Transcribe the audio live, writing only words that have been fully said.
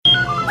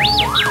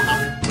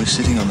We're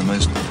sitting on the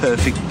most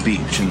perfect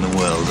beach in the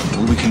world, and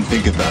all we can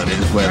think about is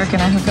where... Where can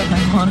I hook up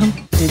my modem?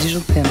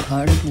 Digital pimp,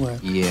 hard at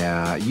work.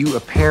 Yeah, you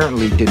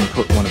apparently didn't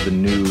put one of the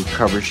new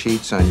cover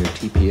sheets on your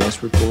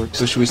TPS reports.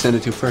 Who should we send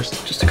it to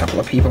first? Just a couple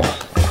of people.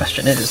 The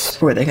question is,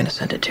 who are they going to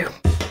send it to?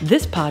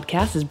 This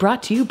podcast is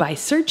brought to you by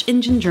Search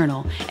Engine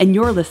Journal, and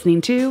you're listening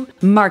to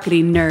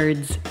Marketing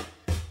Nerds.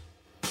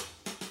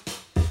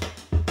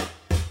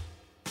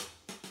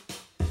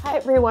 Hi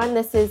everyone,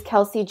 this is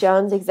Kelsey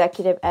Jones,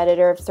 Executive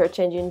Editor of Search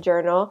Engine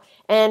Journal.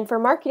 And for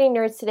Marketing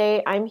Nerds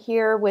today, I'm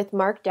here with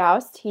Mark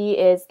Doust. He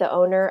is the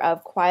owner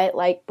of Quiet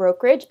Light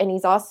Brokerage, and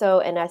he's also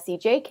an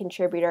SEJ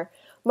contributor.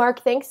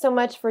 Mark, thanks so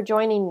much for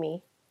joining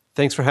me.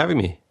 Thanks for having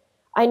me.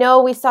 I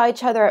know we saw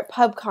each other at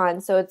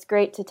PubCon, so it's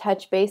great to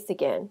touch base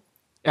again.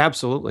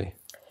 Absolutely.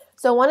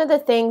 So one of the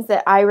things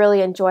that I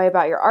really enjoy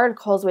about your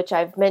articles, which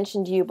I've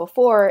mentioned to you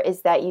before,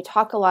 is that you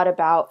talk a lot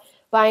about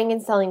buying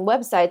and selling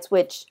websites,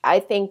 which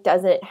I think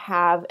doesn't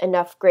have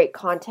enough great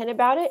content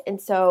about it. And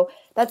so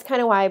that's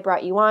kind of why I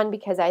brought you on,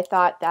 because I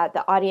thought that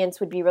the audience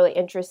would be really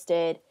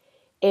interested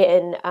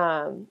in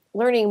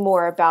learning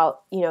more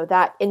about,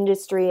 that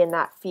industry and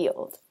that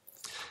field.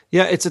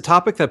 Yeah, it's a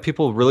topic that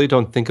people really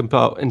don't think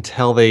about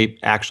until they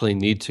actually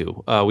need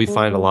to. We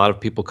find a lot of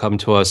people come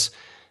to us,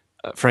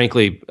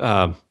 frankly,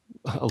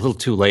 a little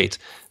too late.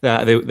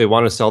 They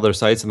want to sell their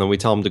sites, and then we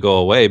tell them to go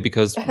away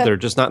because they're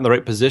just not in the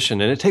right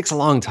position, and it takes a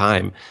long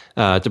time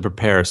to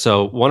prepare.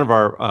 So one of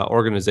our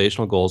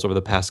organizational goals over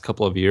the past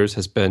couple of years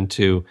has been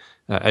to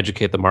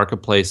educate the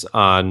marketplace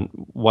on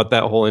what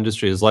that whole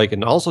industry is like,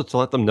 and also to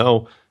let them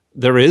know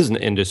there is an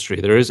industry.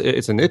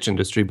 It's a niche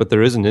industry, but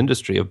there is an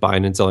industry of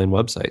buying and selling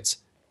websites.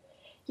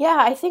 Yeah,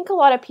 I think a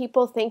lot of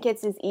people think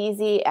it's as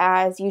easy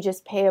as you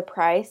just pay a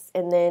price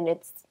and then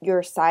it's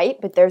your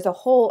site, but there's a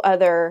whole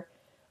other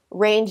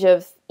range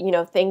of,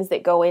 things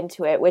that go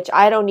into it, which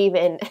I don't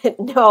even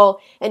know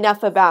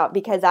enough about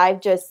because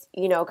I've just,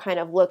 kind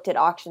of looked at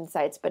auction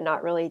sites, but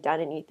not really done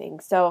anything.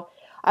 So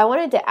I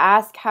wanted to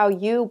ask how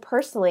you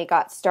personally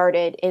got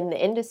started in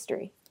the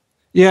industry.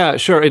 Yeah,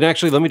 sure. And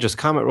actually, let me just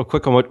comment real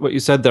quick on what you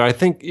said there. I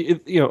think,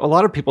 a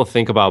lot of people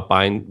think about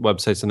buying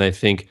websites and they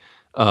think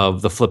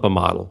of the Flippa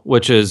model,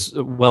 which is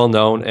well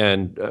known.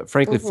 And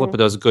frankly, Flippa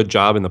does a good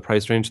job in the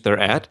price range they're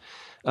at.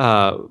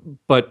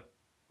 But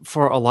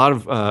for a lot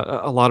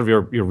of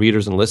your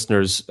readers and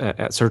listeners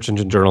at Search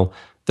Engine Journal,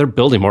 they're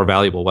building more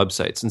valuable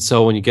websites. And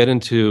so when you get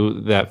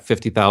into that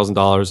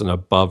 $50,000 and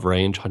above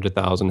range, $100,000,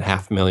 $500,000,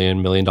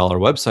 $1 million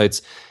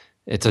websites,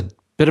 it's a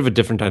bit of a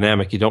different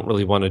dynamic. You don't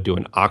really want to do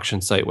an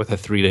auction site with a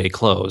 3-day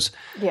close.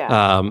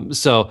 Yeah.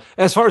 So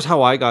as far as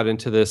how I got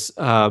into this,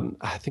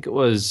 I think it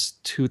was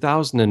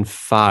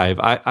 2005.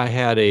 I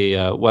had a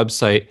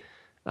website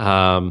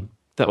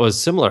that was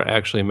similar,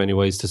 actually, in many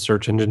ways to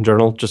Search Engine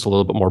Journal, just a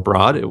little bit more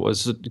broad. It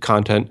was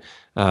content,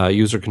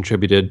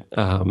 user-contributed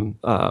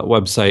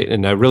website,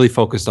 and I really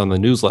focused on the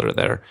newsletter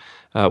there.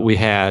 We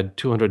had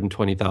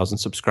 220,000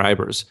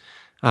 subscribers.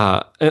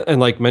 And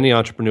like many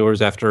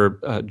entrepreneurs,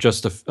 after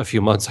just a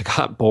few months, I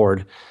got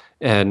bored,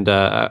 and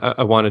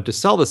I wanted to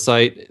sell the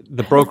site.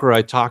 The broker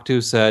I talked to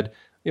said,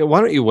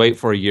 why don't you wait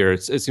for a year?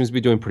 It seems to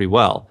be doing pretty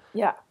well.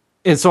 Yeah.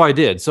 And so I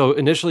did. So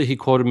initially he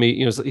quoted me,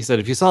 he said,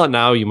 if you sell it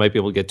now, you might be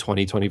able to get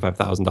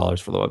 $25,000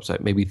 for the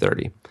website, maybe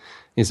 30.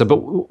 He said,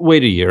 but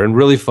wait a year and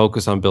really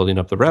focus on building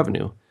up the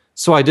revenue.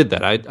 So I did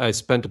that. I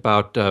spent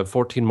about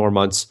 14 more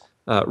months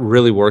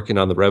really working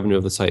on the revenue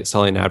of the site,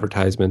 selling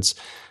advertisements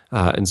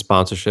and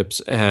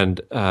sponsorships.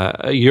 And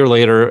a year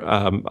later,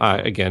 I,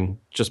 again,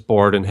 just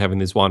bored and having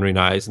these wandering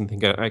eyes and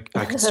thinking I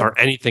could start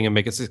anything and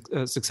make it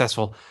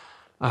successful.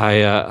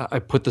 I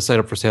put the site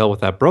up for sale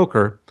with that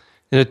broker.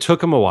 And it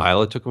took him a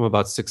while. It took him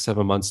about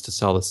 6-7 months to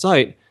sell the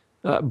site,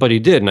 but he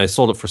did. And I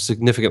sold it for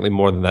significantly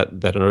more than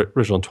that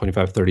original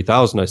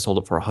 $25,000-$30,000. I sold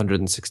it for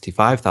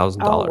 $165,000.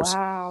 Oh,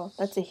 wow.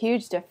 That's a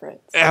huge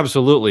difference.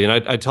 Absolutely. And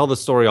I tell this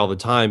story all the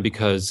time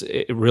because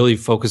it really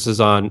focuses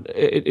on,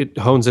 it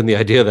hones in the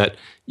idea that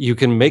you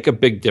can make a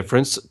big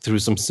difference through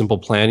some simple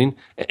planning.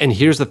 And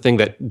here's the thing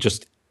that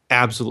just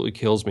absolutely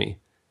kills me.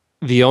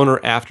 The owner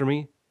after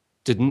me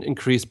didn't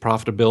increase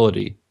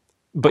profitability,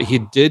 but he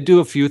did do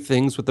a few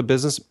things with the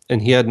business,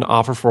 and he had an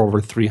offer for over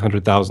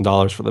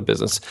 $300,000 for the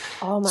business.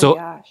 Oh my so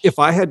gosh. If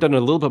I had done a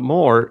little bit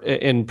more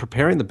in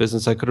preparing the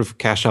business, I could have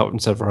cashed out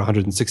instead for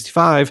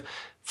 $165,000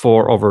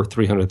 for over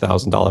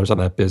 $300,000 on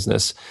that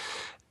business.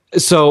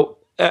 So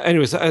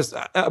anyways,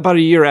 about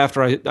a year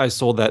after I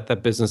sold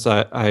that business,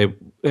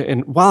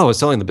 and while I was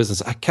selling the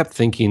business, I kept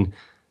thinking,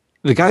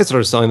 the guys that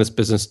are selling this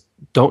business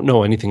don't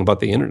know anything about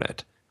the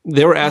internet.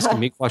 They were asking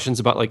me questions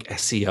about like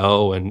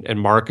SEO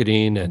and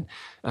marketing and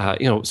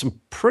some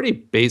pretty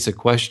basic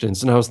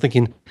questions. And I was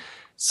thinking,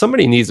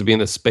 somebody needs to be in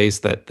the space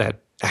that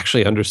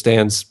actually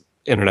understands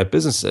internet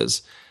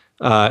businesses.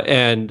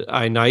 And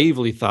I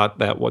naively thought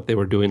that what they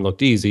were doing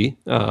looked easy.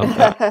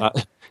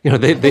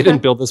 They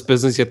didn't build this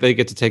business, yet they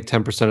get to take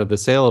 10% of the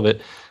sale of it.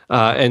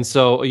 And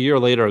so a year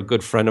later, a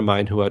good friend of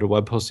mine who had a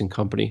web hosting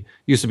company,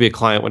 used to be a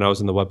client when I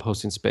was in the web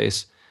hosting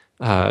space,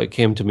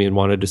 came to me and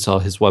wanted to sell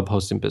his web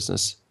hosting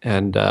business.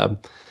 And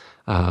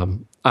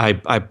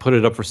I put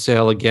it up for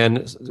sale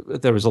again.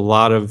 There was a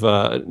lot of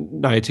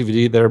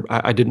naivety there.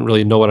 I didn't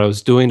really know what I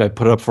was doing. I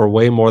put it up for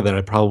way more than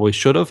I probably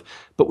should have,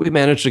 but we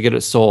managed to get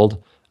it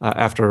sold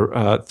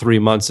after 3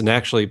 months. And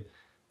actually,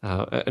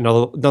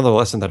 another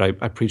lesson that I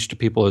preach to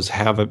people is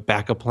have a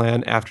backup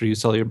plan after you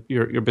sell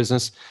your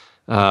business.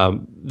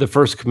 The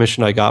first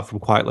commission I got from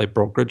Quiet Light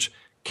Brokerage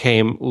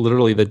came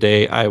literally the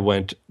day I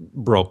went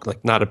broke,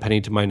 like not a penny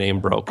to my name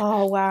broke.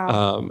 Oh,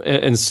 wow.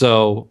 And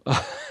so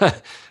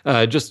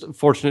just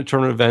fortunate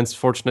turn of events,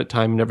 fortunate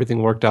time, and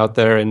everything worked out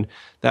there. And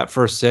that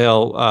first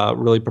sale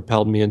really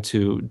propelled me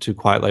into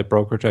Quiet Light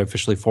Brokerage. I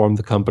officially formed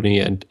the company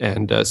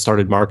and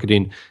started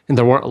marketing. And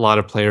there weren't a lot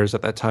of players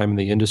at that time in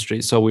the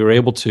industry. So we were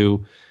able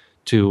to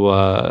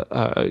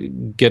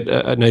get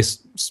a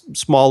nice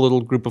small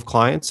little group of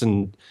clients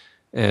and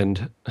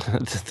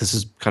this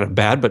is kind of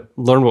bad, but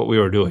learn what we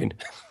were doing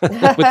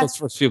with those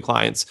first few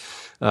clients.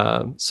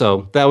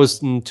 So that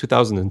was in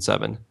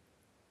 2007.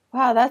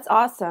 Wow, that's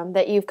awesome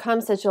that you've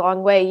come such a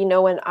long way. You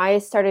know, when I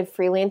started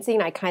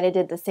freelancing, I kind of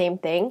did the same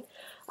thing.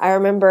 I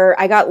remember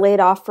I got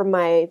laid off from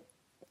my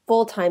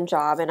full-time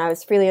job and I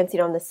was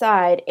freelancing on the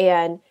side,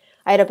 and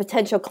I had a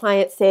potential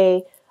client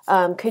say,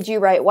 could you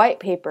write white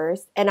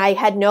papers? And I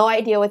had no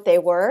idea what they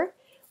were.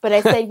 But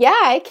I said, yeah,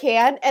 I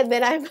can. And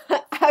then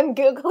I'm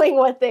Googling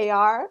what they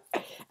are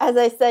as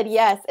I said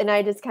yes. And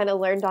I just kind of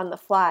learned on the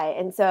fly.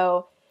 And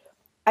so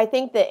I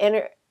think the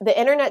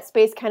internet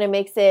space kind of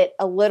makes it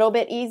a little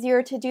bit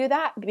easier to do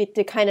that,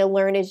 to kind of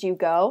learn as you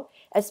go,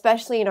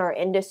 especially in our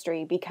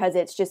industry, because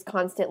it's just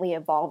constantly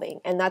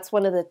evolving. And that's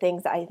one of the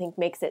things that I think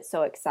makes it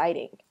so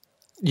exciting.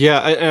 Yeah,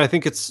 and I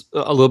think it's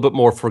a little bit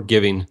more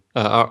forgiving,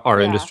 our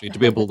industry, to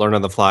be able to learn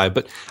on the fly.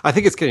 But I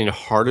think it's getting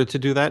harder to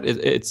do that.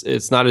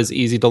 It's not as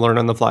easy to learn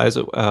on the fly as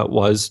it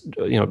was,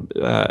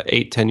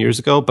 8-10 years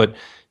ago. But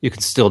you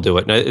can still do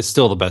it, and it's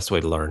still the best way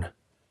to learn.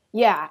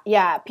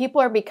 Yeah.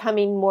 People are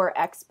becoming more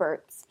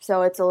experts,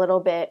 so it's a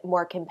little bit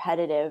more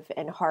competitive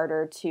and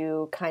harder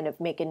to kind of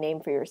make a name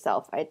for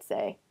yourself, I'd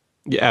say.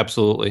 Yeah,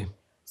 absolutely.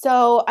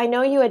 So I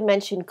know you had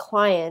mentioned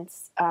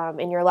clients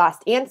in your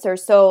last answer.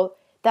 So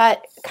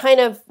that kind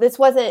of, this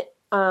wasn't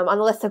on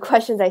the list of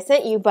questions I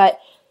sent you, but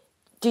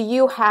do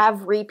you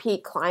have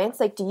repeat clients?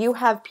 Like, do you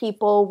have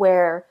people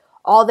where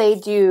all they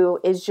do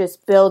is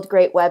just build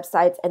great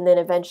websites and then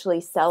eventually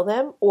sell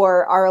them?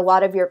 Or are a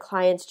lot of your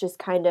clients just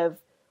kind of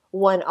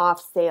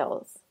one-off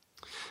sales?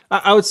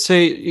 I would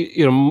say,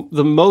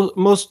 the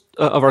most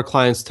of our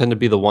clients tend to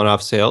be the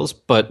one-off sales,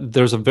 but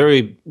there's a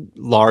very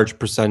large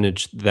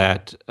percentage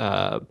that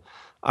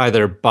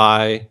either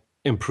buy,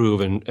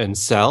 improve, and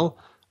sell,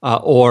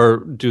 or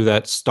do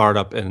that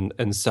startup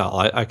and sell.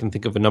 I can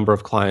think of a number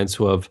of clients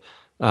who have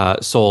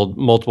sold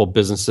multiple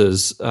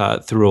businesses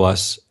through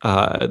us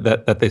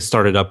that they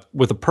started up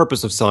with the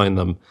purpose of selling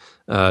them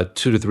 2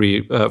 to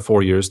 3,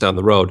 4 years down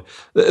the road.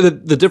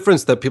 The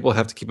difference that people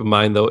have to keep in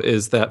mind, though,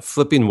 is that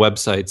flipping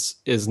websites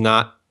is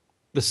not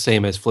the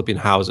same as flipping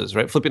houses,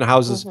 right? Flipping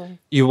houses,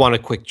 you want a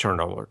quick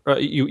turnover.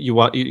 You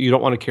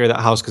don't want to carry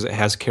that house because it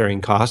has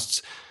carrying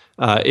costs.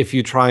 If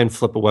you try and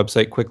flip a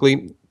website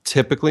quickly,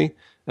 typically,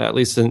 at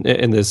least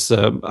in this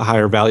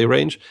higher value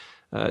range,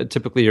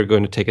 typically you're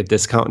going to take a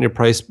discount on your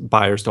price.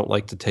 Buyers don't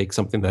like to take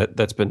something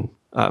that's been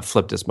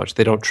flipped as much.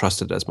 They don't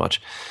trust it as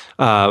much.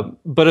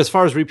 But as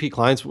far as repeat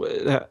clients,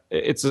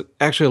 it's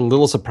actually a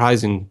little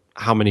surprising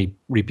how many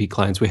repeat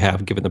clients we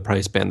have given the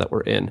price band that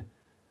we're in.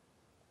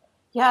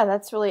 Yeah,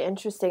 that's really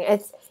interesting.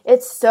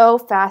 It's so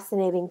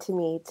fascinating to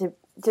me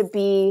to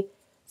be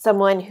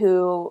someone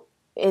who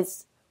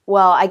is,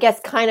 well, I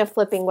guess kind of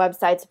flipping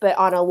websites, but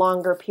on a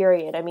longer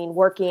period. I mean,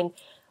 working,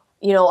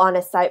 on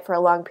a site for a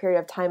long period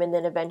of time and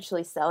then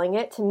eventually selling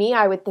it. To me,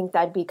 I would think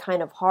that'd be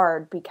kind of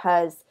hard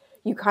because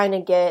you kind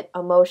of get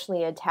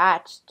emotionally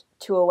attached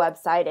to a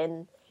website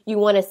and you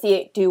want to see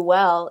it do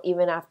well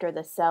even after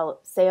the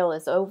sale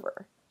is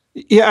over.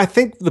 Yeah, I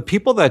think the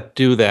people that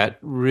do that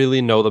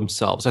really know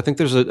themselves. I think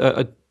there's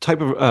a type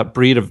of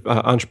breed of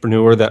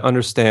entrepreneur that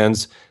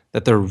understands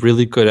that they're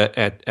really good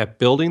at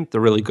building,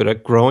 they're really good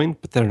at growing,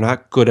 but they're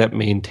not good at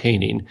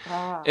maintaining.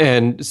 Ah.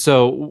 And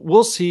so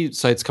we'll see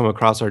sites come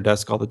across our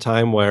desk all the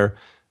time where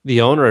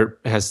the owner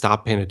has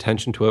stopped paying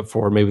attention to it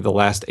for maybe the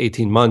last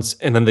 18 months,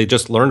 and then they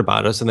just learned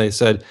about us and they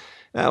said,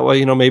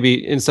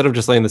 maybe instead of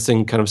just letting this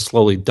thing kind of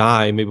slowly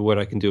die, maybe what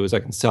I can do is I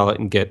can sell it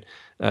and get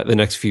the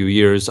next few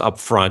years up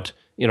front,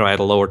 at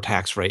a lower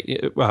tax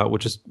rate,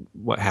 which is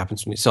what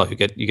happens when you sell. You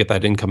get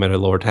that income at a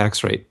lower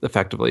tax rate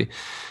effectively.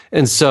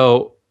 And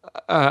so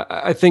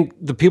I think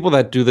the people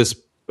that do this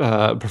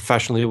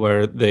professionally,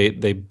 where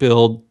they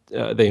build,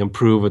 they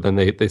improve, and then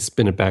they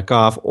spin it back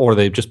off, or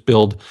they just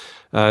build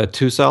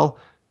to sell,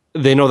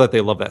 they know that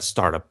they love that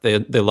startup. They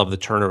love the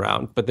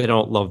turnaround, but they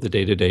don't love the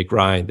day-to-day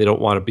grind. They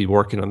don't want to be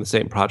working on the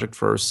same project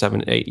for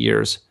 7-8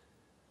 years.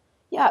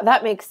 Yeah,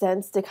 that makes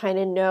sense to kind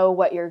of know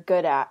what you're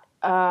good at.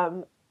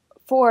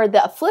 For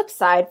the flip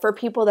side, for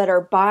people that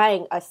are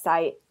buying a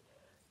site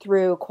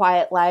through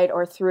Quiet Light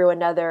or through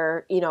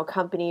another,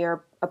 company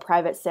or a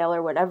private sale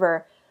or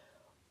whatever,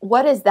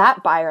 what is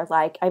that buyer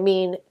like? I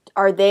mean,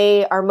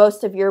 are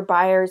most of your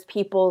buyers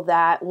people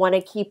that want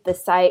to keep the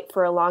site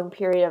for a long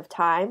period of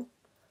time?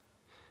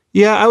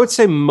 Yeah, I would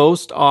say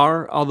most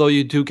are, although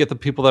you do get the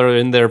people that are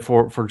in there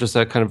for just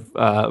that kind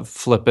of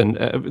flip and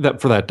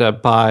that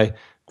buy,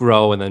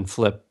 grow, and then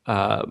flip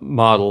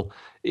model.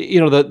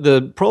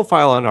 The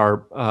profile on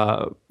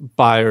our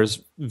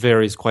buyers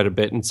varies quite a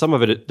bit, and some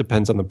of it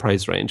depends on the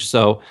price range.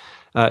 So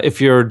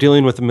if you're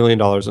dealing with $1 million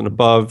and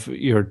above,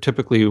 you're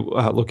typically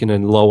looking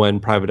in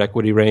low-end private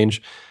equity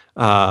range,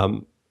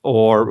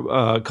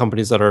 or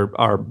companies that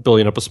are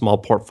building up a small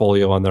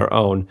portfolio on their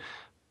own.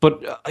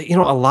 But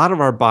a lot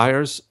of our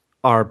buyers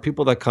are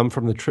people that come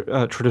from the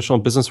traditional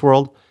business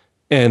world,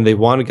 and they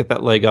want to get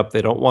that leg up.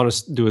 They don't want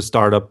to do a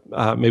startup.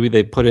 Maybe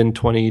they put in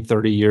 20,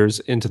 30 years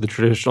into the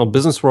traditional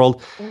business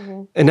world,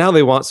 and now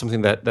they want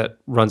something that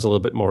runs a little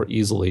bit more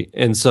easily.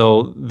 And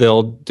so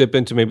they'll dip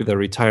into maybe their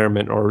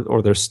retirement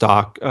or their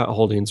stock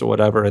holdings or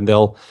whatever, and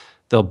they'll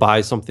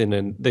buy something,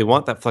 and they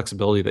want that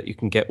flexibility that you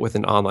can get with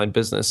an online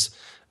business.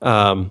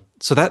 So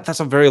that's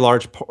a very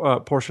large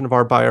portion of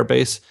our buyer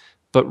base.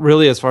 But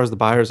really, as far as the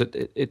buyers,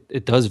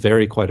 it does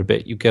vary quite a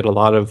bit. You get a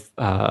lot of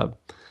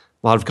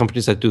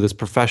companies that do this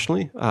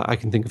professionally. I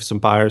can think of some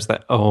buyers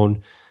that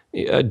own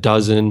a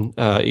dozen,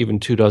 even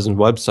 24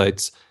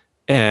 websites,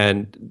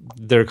 and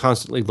they're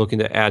constantly looking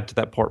to add to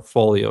that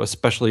portfolio,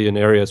 especially in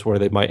areas where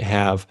they might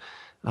have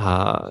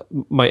some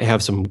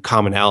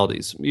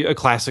commonalities. A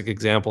classic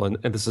example, and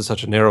this is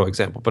such a narrow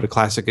example, but a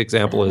classic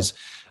example is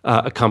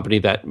a company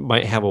that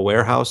might have a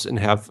warehouse and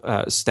have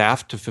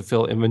staff to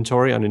fulfill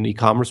inventory on an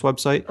e-commerce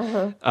website.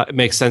 It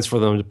makes sense for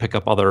them to pick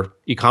up other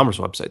e-commerce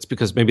websites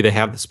because maybe they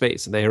have the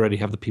space and they already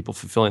have the people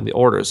fulfilling the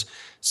orders.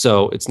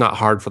 So it's not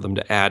hard for them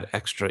to add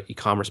extra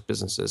e-commerce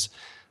businesses.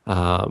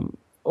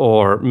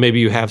 Or maybe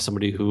you have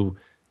somebody who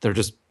they're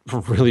just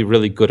really,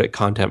 really good at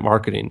content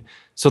marketing.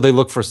 So they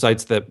look for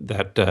sites that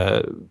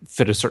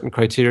fit a certain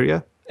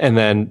criteria, and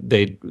then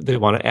they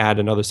want to add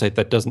another site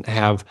that doesn't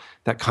have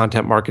that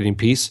content marketing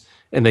piece,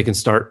 and they can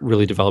start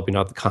really developing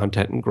out the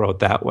content and grow it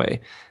that way.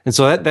 And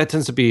so that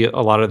tends to be a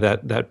lot of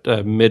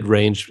that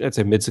mid-range, I'd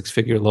say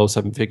mid-6-figure, low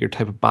 7-figure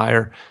type of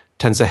buyer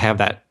tends to have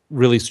that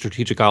really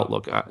strategic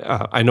outlook.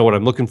 I know what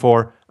I'm looking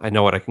for. I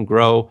know what I can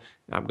grow.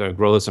 I'm going to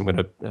grow this. A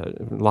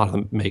lot of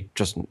them make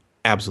just an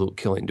absolute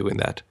killing doing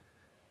that.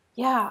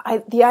 Yeah,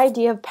 the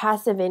idea of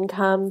passive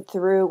income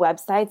through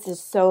websites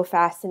is so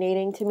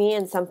fascinating to me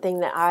and something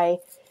that I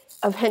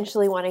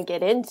eventually want to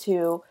get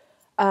into.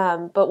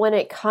 But when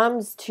it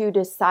comes to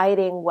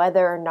deciding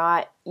whether or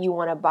not you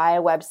want to buy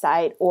a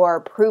website or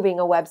proving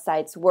a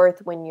website's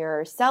worth when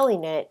you're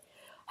selling it,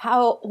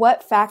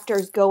 what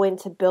factors go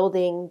into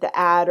building the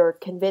ad or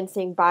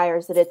convincing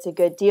buyers that it's a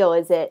good deal?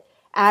 Is it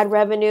ad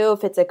revenue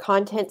if it's a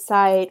content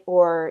site,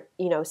 or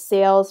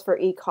sales for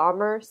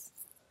e-commerce?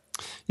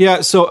 Yeah,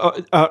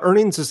 so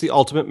earnings is the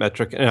ultimate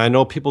metric, and I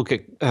know people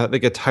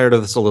get tired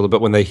of this a little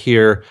bit when they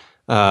hear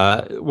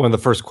one of the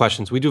first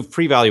questions. We do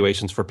free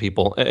valuations for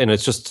people, and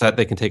it's just that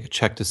they can take a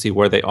check to see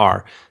where they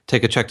are,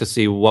 take a check to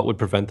see what would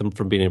prevent them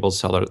from being able to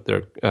sell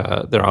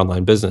their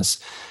online business.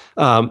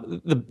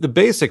 The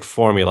basic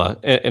formula,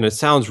 and it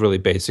sounds really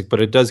basic,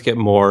 but it does get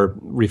more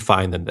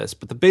refined than this.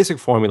 But the basic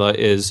formula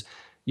is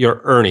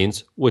your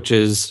earnings, which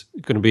is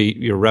going to be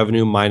your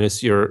revenue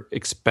minus your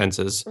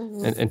expenses.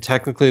 Mm-hmm. And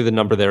technically the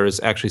number there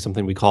is actually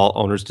something we call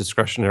owner's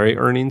discretionary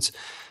earnings.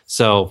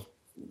 So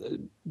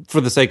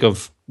for the sake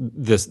of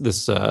this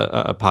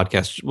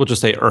podcast, we'll just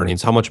say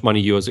earnings, how much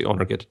money you as the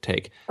owner get to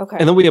take. Okay.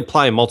 And then we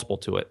apply a multiple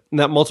to it. And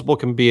that multiple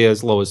can be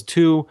as low as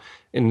 2,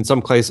 and in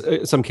some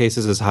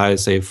cases as high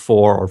as, say,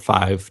 4 or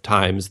 5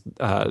 times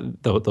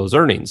those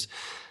earnings.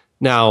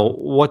 Now,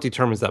 what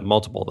determines that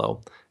multiple,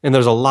 though? And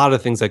there's a lot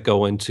of things that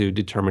go into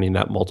determining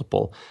that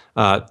multiple.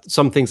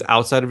 Some things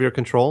outside of your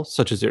control,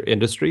 such as your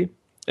industry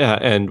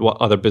and what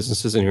other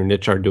businesses in your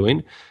niche are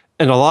doing,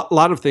 and a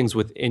lot of things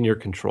within your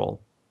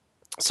control.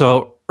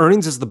 So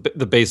earnings is the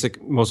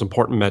basic, most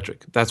important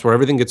metric. That's where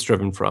everything gets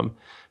driven from.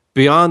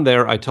 Beyond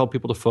there, I tell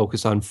people to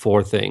focus on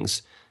 4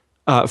 things.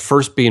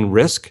 First being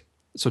risk.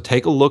 So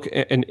take a look,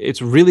 and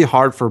it's really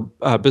hard for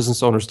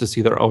business owners to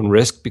see their own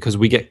risk because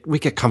we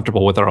get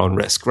comfortable with our own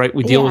risk, right?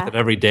 We deal with it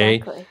every day.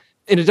 Exactly.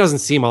 And it doesn't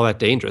seem all that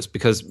dangerous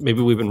because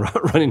maybe we've been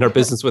running our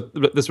bubusiness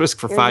with this risk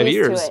for 5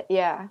 years. Used to it,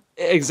 yeah.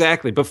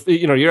 Exactly. But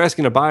you're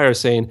asking a buyer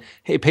saying,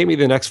 "Hey, pay me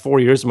the next 4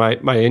 years of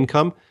my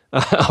income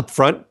up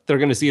front." They're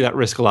going to see that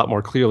risk a lot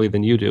more clearly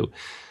than you do.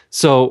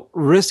 So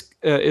risk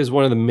is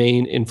one of the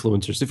main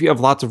influencers. If you have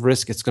lots of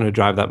risk, it's going to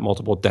drive that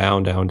multiple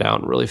down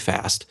really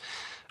fast.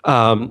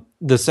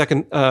 The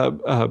second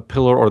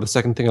pillar, or the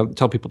second thing I'll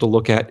tell people to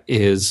look at,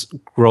 is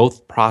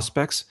growth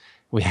prospects.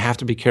 We have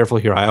to be careful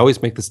here. I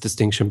always make this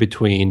distinction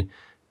between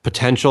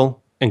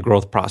potential and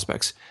growth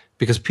prospects,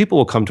 because people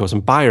will come to us,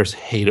 and buyers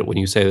hate it when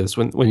you say this,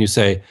 when you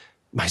say,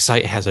 my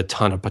site has a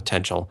ton of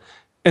potential.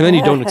 And then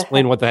you don't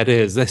explain what that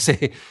is. They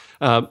say,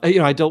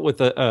 I dealt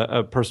with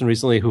a person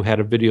recently who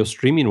had a video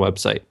streaming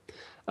website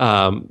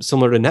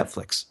similar to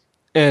Netflix.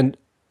 And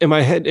in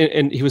my head,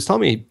 and he was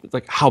telling me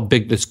like how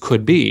big this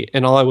could be.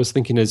 And all I was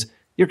thinking is,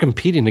 You're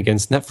competing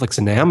against Netflix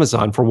and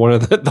Amazon for one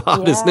of the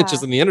hottest Yeah.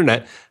 niches on the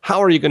internet.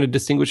 How are you going to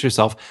distinguish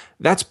yourself?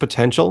 That's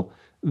potential.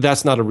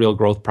 That's not a real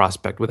growth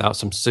prospect without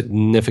some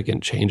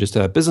significant changes to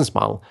that business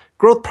model.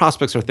 Growth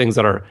prospects are things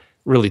that are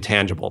really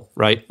tangible,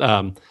 right?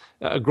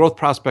 A growth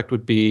prospect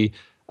would be,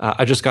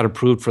 I just got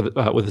approved for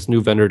with this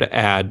new vendor to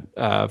add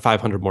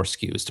 500 more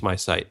SKUs to my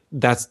site.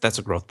 That's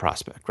a growth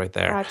prospect right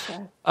there.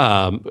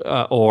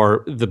 Gotcha.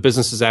 Or the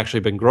business has actually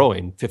been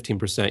growing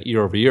 15%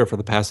 year over year for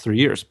the past 3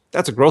 years.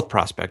 That's a growth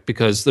prospect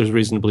because there's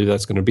reason to believe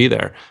that's going to be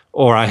there.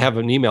 Or I have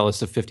an email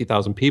list of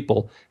 50,000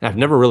 people, and I've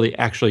never really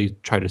actually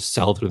tried to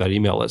sell through that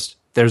email list.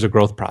 There's a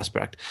growth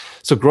prospect.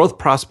 So growth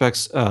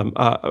prospects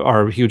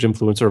are a huge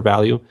influencer of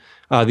value.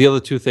 The other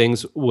two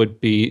things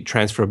would be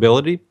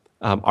transferability.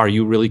 Are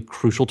you really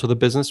crucial to the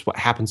business? What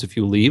happens if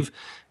you leave?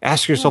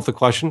 Ask yourself the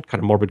question, kind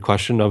of morbid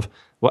question of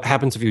what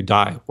happens if you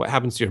die? What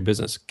happens to your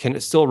business? Can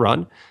it still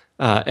run?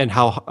 And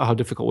how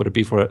difficult would it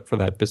be for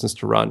that business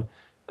to run?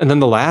 And then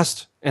the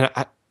last, and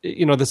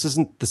this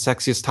isn't the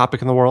sexiest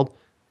topic in the world,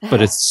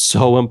 but it's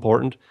so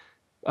important.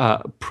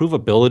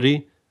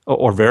 Provability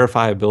or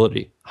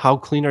verifiability. How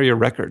clean are your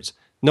records?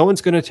 No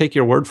one's going to take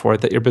your word for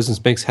it that your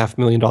business makes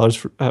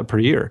 $500,000 per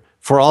year.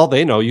 For all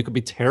they know, you could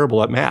be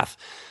terrible at math.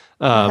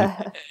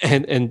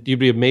 And you'd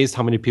be amazed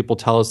how many people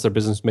tell us their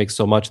business makes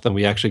so much, then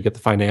we actually get the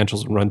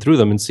financials and run through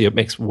them and see it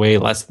makes way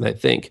less than they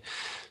think.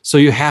 So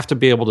you have to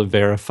be able to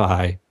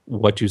verify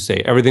what you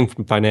say, everything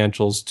from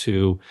financials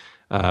to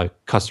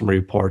customer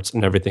reports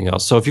and everything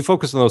else. So if you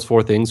focus on those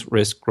four things,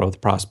 risk,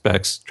 growth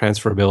prospects,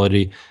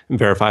 transferability, and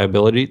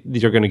verifiability,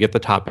 you're going to get the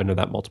top end of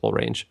that multiple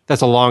range.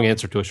 That's a long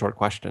answer to a short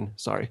question.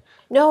 Sorry.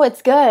 No,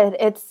 it's good.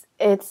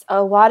 It's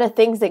a lot of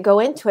things that go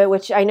into it,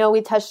 which I know we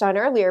touched on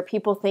earlier.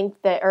 People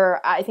think that, or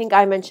I think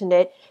I mentioned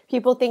it,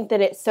 people think that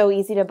it's so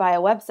easy to buy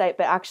a website,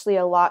 but actually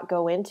a lot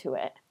go into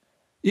it.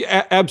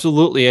 Yeah,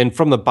 absolutely. And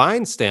from the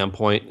buying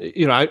standpoint,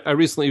 I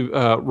recently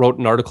wrote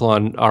an article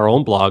on our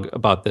own blog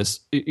about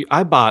this.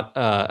 I bought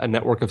a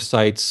network of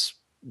sites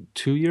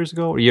 2 years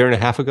ago, or a year and a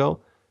half ago,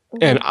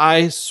 and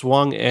I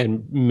swung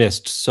and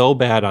missed so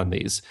bad on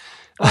these.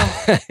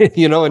 Oh.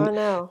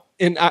 No.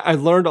 And I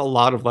learned a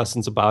lot of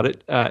lessons about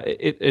it.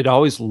 It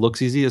always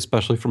looks easy,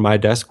 especially from my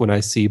desk when I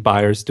see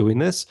buyers doing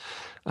this.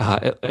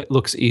 It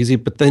looks easy,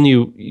 but then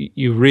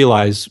you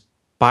realize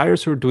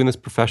buyers who are doing this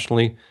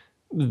professionally,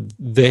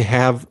 they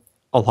have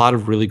a lot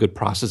of really good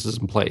processes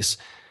in place.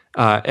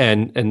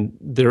 And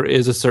there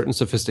is a certain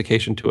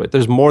sophistication to it.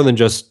 There's more than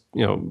just,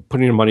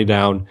 putting your money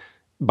down,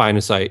 buying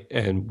a site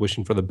and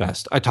wishing for the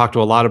best. I talked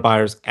to a lot of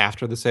buyers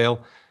after the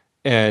sale,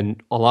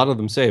 and a lot of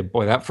them say,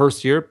 boy, that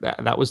first year,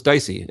 that was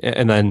dicey.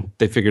 And then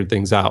they figured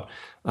things out.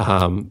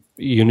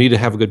 You need to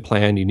have a good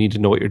plan. You need to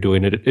know what you're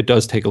doing. It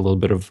does take a little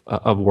bit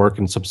of work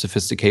and some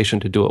sophistication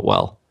to do it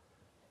well.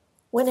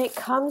 When it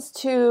comes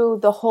to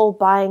the whole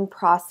buying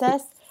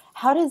process,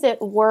 how does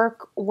it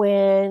work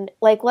when,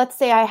 let's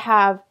say I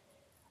have,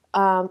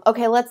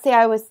 let's say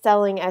I was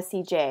selling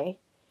SEJ,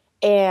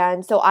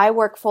 and so I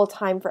work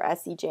full-time for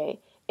SEJ.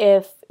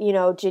 If,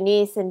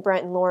 Janice and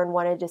Brent and Lauren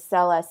wanted to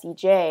sell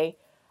SEJ,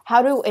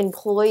 how do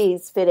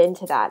employees fit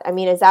into that? I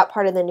mean, is that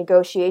part of the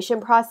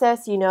negotiation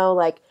process?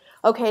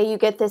 Okay, you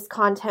get this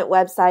content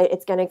website,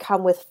 it's going to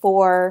come with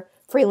 4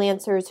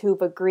 freelancers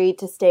who've agreed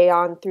to stay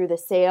on through the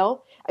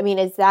sale. I mean,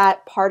 is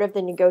that part of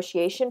the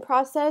negotiation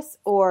process,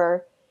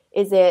 or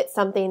is it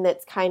something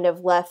that's kind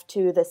of left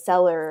to the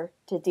seller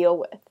to deal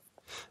with?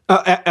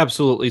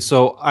 Absolutely.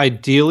 So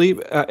ideally,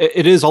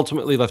 it is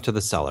ultimately left to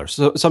the seller.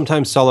 So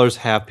sometimes sellers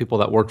have people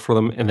that work for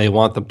them and they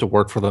want them to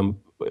work for them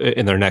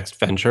in their next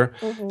venture.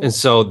 And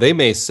so they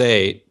may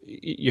say,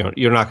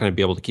 you're not going to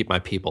be able to keep my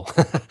people.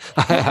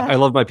 I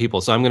love my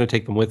people, so I'm going to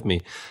take them with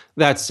me.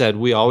 That said,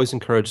 we always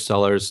encourage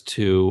sellers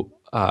to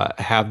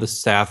have the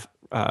staff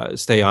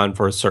stay on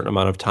for a certain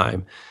amount of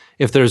time.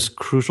 If there's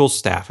crucial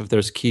staff, if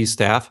there's key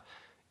staff,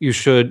 you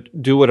should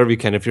do whatever you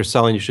can. If you're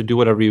selling, you should do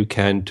whatever you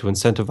can to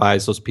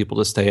incentivize those people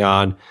to stay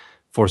on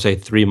for, say,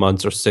 3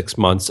 months or 6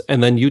 months.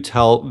 And then you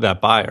tell that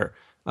buyer,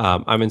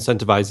 I'm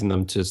incentivizing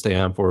them to stay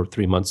on for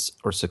 3 months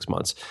or 6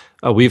 months.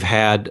 We've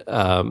had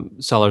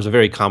sellers, a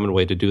very common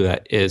way to do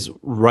that is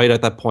right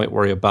at that point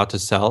where you're about to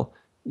sell,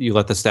 you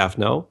let the staff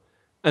know,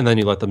 and then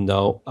you let them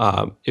know,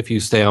 if you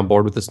stay on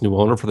board with this new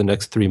owner for the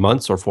next 3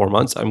 months or 4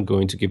 months, I'm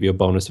going to give you a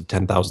bonus of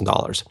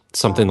 $10,000,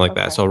 something like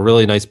that. So a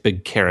really nice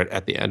big carrot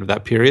at the end of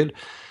that period.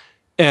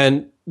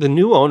 And the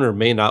new owner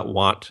may not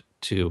want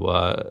to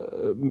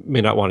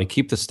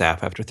keep the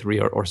staff after 3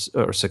 or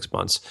 6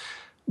 months.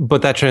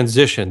 But that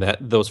transition,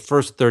 those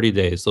first 30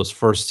 days, those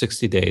first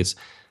 60 days,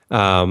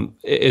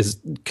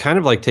 is kind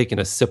of like taking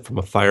a sip from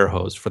a fire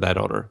hose for that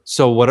owner.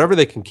 So whatever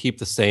they can keep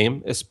the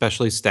same,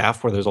 especially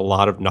staff where there's a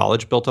lot of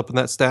knowledge built up in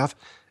that staff,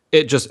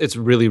 it's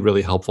really,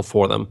 really helpful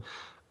for them.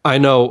 I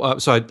know.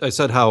 So I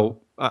said how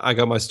I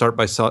got my start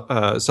by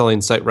selling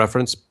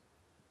SiteReference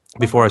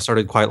before I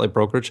started Quiet Light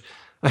Brokerage.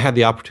 I had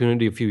the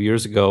opportunity a few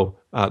years ago.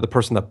 The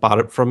person that bought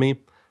it from me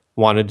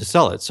wanted to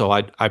sell it, so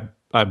I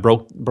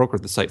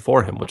brokered the site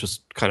for him, which was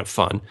kind of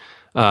fun.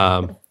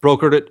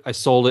 Brokered it, I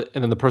sold it,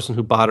 and then the person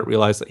who bought it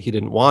realized that he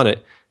didn't want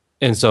it,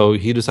 And so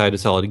he decided to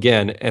sell it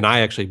again, and I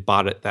actually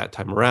bought it that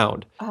time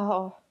around.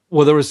 Oh.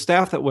 Well, there was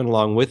staff that went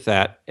along with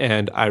that,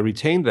 and I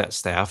retained that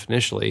staff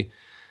initially.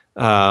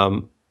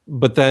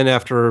 But then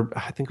after,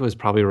 I think it was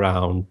probably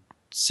around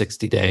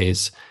 60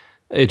 days,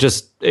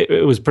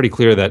 it was pretty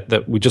clear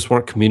that we just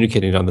weren't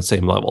communicating on the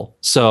same level.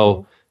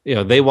 So,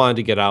 they wanted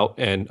to get out,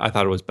 and I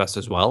thought it was best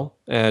as well.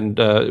 And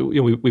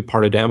we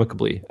parted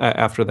amicably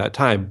after that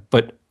time.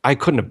 But I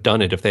couldn't have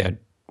done it if they had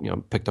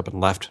picked up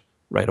and left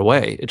right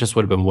away. It just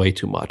would have been way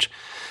too much.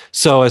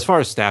 So as far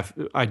as staff,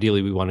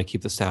 ideally we want to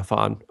keep the staff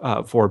on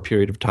for a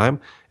period of time,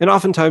 and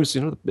oftentimes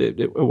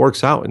it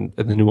works out, and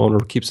the new owner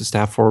keeps the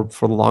staff for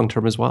the long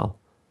term as well.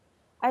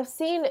 I've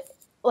seen,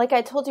 like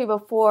I told you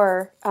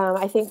before,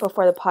 I think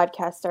before the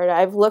podcast started,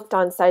 I've looked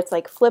on sites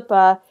like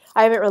Flippa.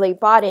 I haven't really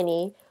bought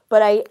any,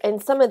 but in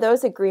some of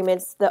those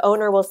agreements, the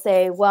owner will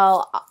say,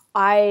 well,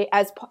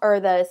 or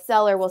the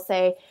seller will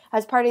say,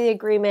 as part of the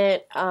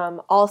agreement,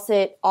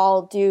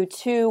 I'll do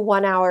 2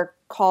 1-hour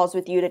calls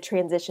with you to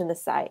transition the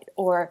site,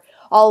 or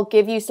I'll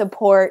give you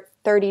support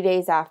 30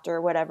 days after,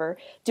 whatever.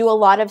 Do a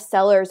lot of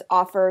sellers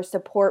offer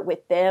support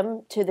with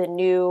them to the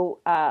new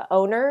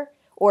owner,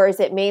 or is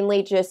it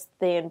mainly just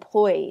the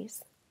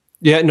employees?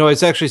 Yeah, no,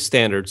 it's actually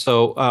standard.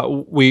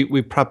 So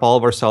we prep all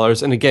of our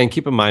sellers, and again,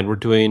 keep in mind we're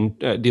doing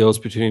deals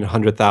between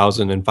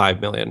 $100,000 and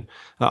 $5 million.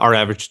 Our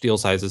average deal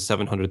size is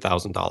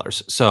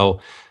 $700,000.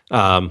 So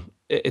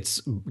it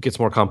gets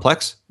more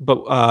complex,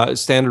 but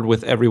standard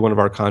with every one of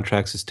our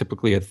contracts is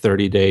typically a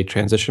 30-day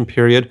transition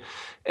period.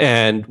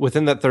 And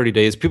within that 30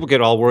 days, people get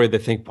all worried. They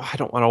think, I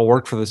don't want to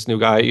work for this new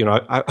guy.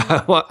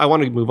 I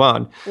want to move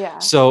on. Yeah.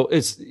 So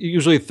it's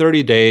usually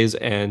 30 days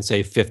and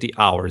say 50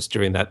 hours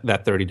during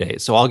that 30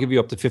 days. So I'll give you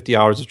up to 50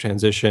 hours of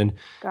transition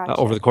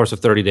over the course of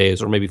 30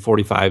 days, or maybe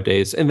 45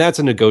 days. And that's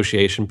a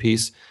negotiation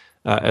piece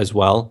as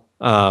well.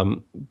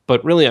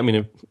 But really, I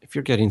mean, if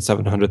you're getting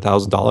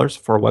 $700,000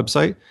 for a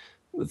website,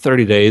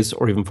 30 days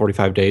or even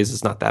 45 days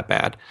is not that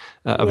bad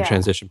of a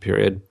transition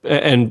period.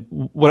 And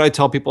what I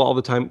tell people all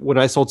the time, when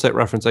I sold Site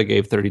Reference, I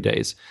gave 30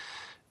 days.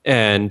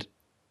 And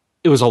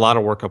it was a lot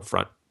of work up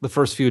front. The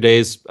first few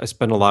days, I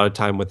spent a lot of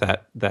time with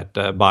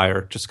that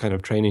buyer, just kind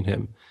of training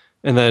him.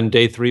 And then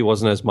day 3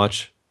 wasn't as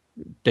much.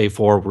 Day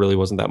 4 really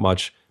wasn't that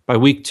much. By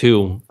week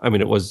 2, I mean,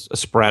 it was a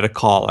sporadic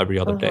call every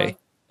other day.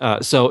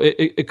 So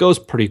it goes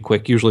pretty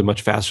quick, usually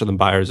much faster than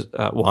buyers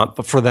want.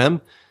 But for them,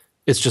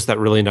 it's just that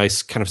really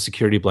nice kind of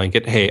security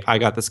blanket. Hey, I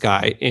got this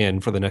guy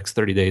in for the next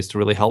 30 days to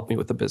really help me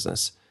with the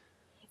business.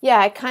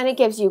 Yeah, it kind of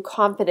gives you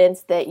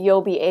confidence that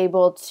you'll be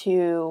able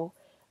to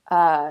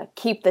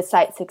keep the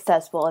site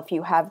successful if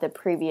you have the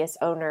previous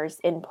owner's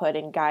input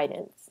and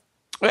guidance.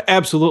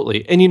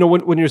 Absolutely. And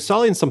when you're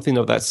selling something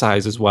of that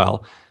size as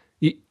well,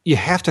 you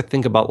have to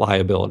think about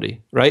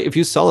liability, right? If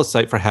you sell a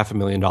site for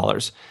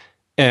 $500,000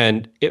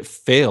 and it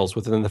fails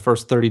within the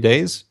first 30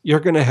 days, you're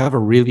going to have a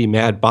really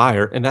mad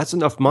buyer, and that's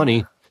enough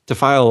money to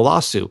file a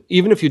lawsuit,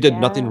 even if you did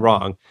nothing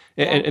wrong.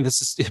 And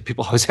this is,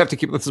 people always have to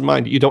keep this in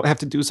mind. You don't have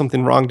to do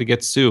something wrong to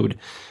get sued.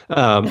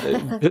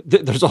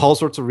 There's all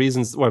sorts of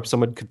reasons why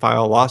someone could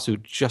file a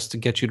lawsuit just to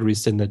get you to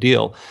rescind the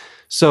deal.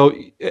 So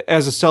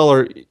as a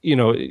seller,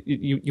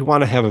 you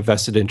want to have a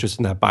vested interest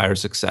in that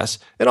buyer's success,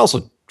 and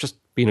also just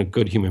being a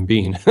good human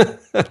being,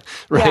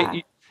 right?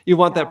 Yeah. You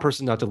want that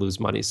person not to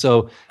lose money.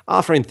 So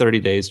offering 30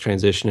 days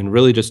transition and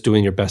really just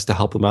doing your best to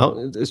help them out,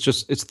 it's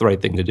the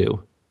right thing to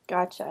do.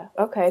 Gotcha.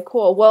 Okay,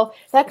 cool. Well,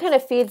 that kind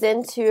of feeds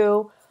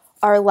into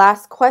our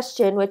last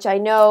question, which I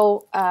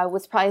know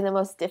was probably the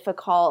most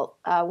difficult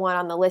one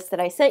on the list that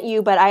I sent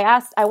you. But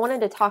I wanted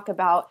to talk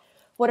about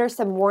what are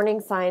some warning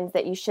signs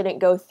that you shouldn't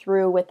go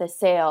through with a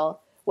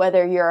sale,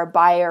 whether you're a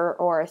buyer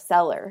or a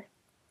seller.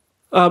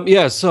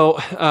 So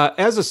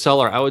as a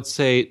seller, I would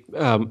say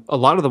a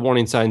lot of the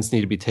warning signs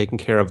need to be taken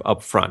care of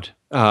up front.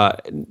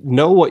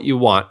 Know what you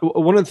want.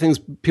 One of the things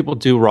people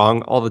do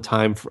wrong all the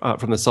time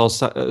from the sell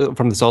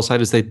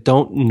side is they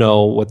don't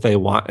know what they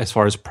want as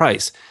far as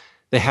price.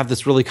 They have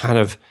this really kind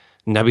of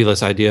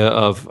nebulous idea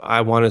of,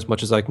 I want as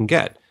much as I can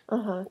get.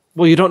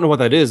 Well, you don't know what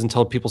that is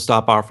until people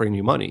stop offering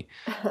you money.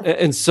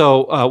 And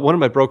so one of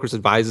my brokers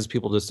advises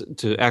people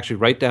to actually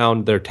write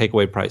down their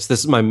takeaway price.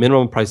 This is my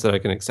minimum price that I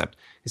can accept.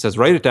 He says,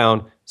 write it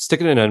down, stick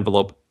it in an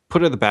envelope,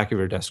 put it at the back of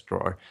your desk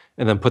drawer,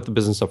 and then put the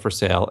business up for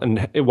sale.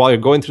 And while you're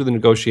going through the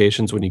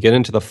negotiations, when you get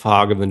into the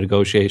fog of the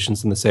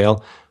negotiations and the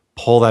sale,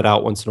 pull that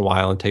out once in a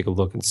while and take a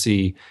look and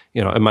see,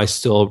 am I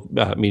still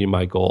meeting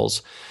my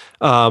goals?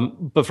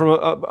 But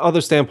from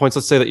other standpoints,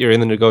 let's say that you're in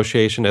the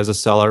negotiation as a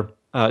seller,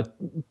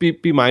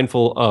 be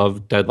mindful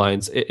of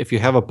deadlines. If you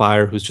have a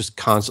buyer who's just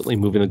constantly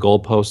moving the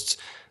goalposts,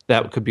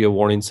 that could be a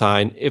warning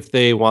sign. If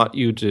they want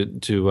you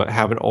to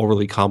have an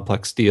overly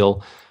complex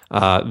deal,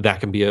 that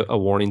can be a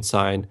warning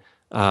sign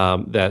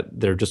that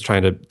they're just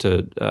trying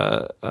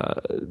to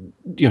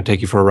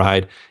take you for a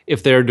ride.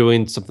 If they're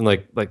doing something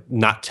like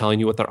not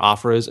telling you what their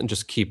offer is and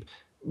just keep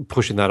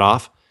pushing that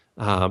off,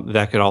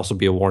 that could also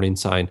be a warning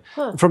sign.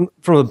 From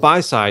the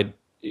buy side,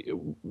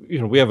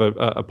 we have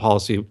a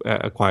policy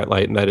at Quiet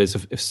Light, and that is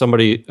if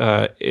somebody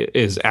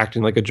is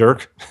acting like a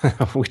jerk,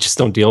 we just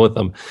don't deal with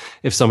them.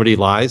 If somebody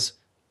lies,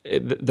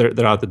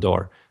 they're out the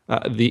door.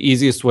 The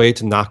easiest way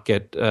to not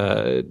get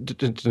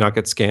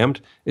scammed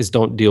is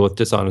don't deal with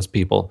dishonest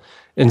people.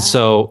 And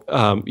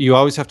so you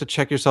always have to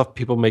check yourself.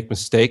 People make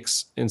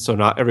mistakes, and so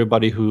not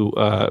everybody who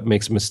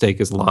makes a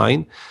mistake is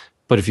lying.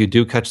 But if you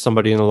do catch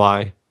somebody in a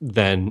lie,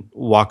 then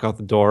walk out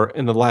the door.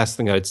 And the last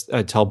thing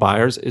I'd tell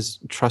buyers is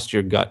trust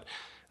your gut.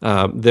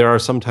 There are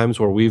some times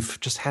where we've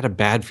just had a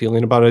bad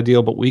feeling about a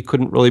deal, but we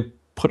couldn't really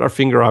put our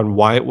finger on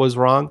why it was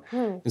wrong.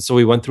 And so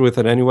we went through with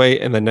it anyway.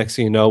 And then next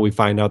thing you know, we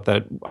find out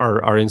that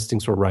our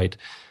instincts were right.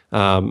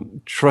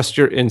 Trust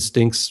your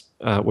instincts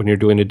when you're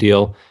doing a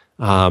deal.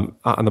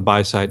 On the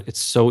buy side, it's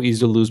so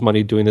easy to lose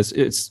money doing this.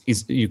 It's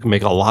easy, you can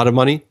make a lot of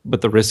money,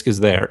 but the risk is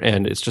there,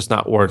 and it's just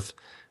not worth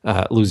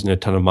losing a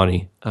ton of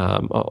money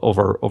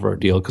over a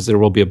deal, because there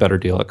will be a better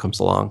deal that comes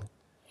along.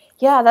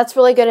 Yeah, that's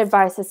really good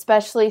advice,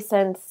 especially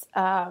since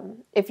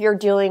if you're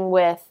dealing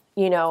with,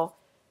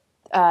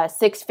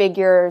 six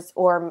figures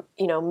or,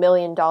 $1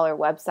 million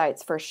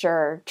websites, for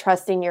sure,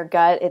 trusting your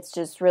gut, it's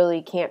just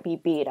really can't be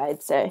beat,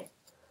 I'd say.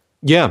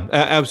 Yeah,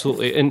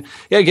 absolutely. And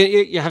yeah, again,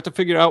 you have to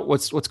figure out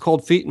what's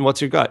cold feet and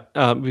what's your gut,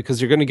 because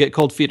you're going to get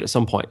cold feet at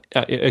some point.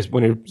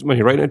 When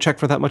you're writing a check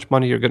for that much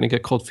money, you're going to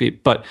get cold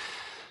feet. But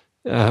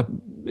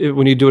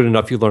when you do it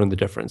enough, you learn the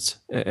difference.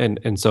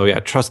 And so,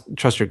 yeah,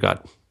 trust your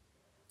gut.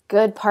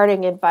 Good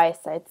parting advice,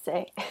 I'd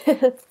say.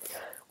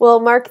 Well,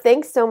 Mark,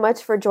 thanks so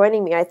much for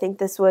joining me. I think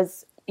this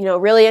was,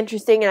 really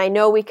interesting, and I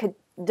know we could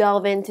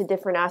delve into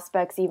different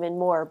aspects even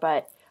more,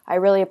 but I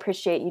really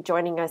appreciate you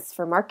joining us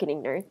for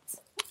Marketing Nerds.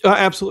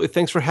 Absolutely.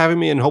 Thanks for having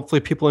me, and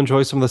hopefully people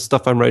enjoy some of the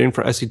stuff I'm writing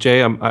for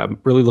SEJ. I'm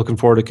really looking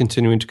forward to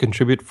continuing to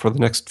contribute for the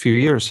next few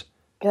years.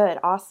 Good.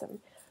 Awesome.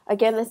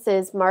 Again, this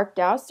is Mark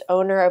Doust,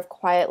 owner of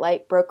Quiet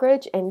Light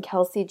Brokerage, and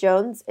Kelsey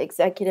Jones,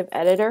 executive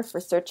editor for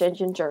Search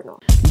Engine Journal.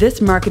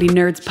 This Marketing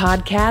Nerds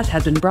podcast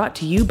has been brought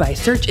to you by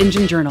Search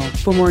Engine Journal.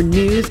 For more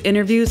news,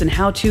 interviews, and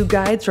how-to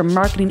guides from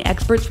marketing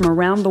experts from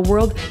around the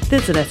world,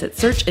 visit us at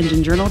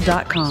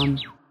searchenginejournal.com.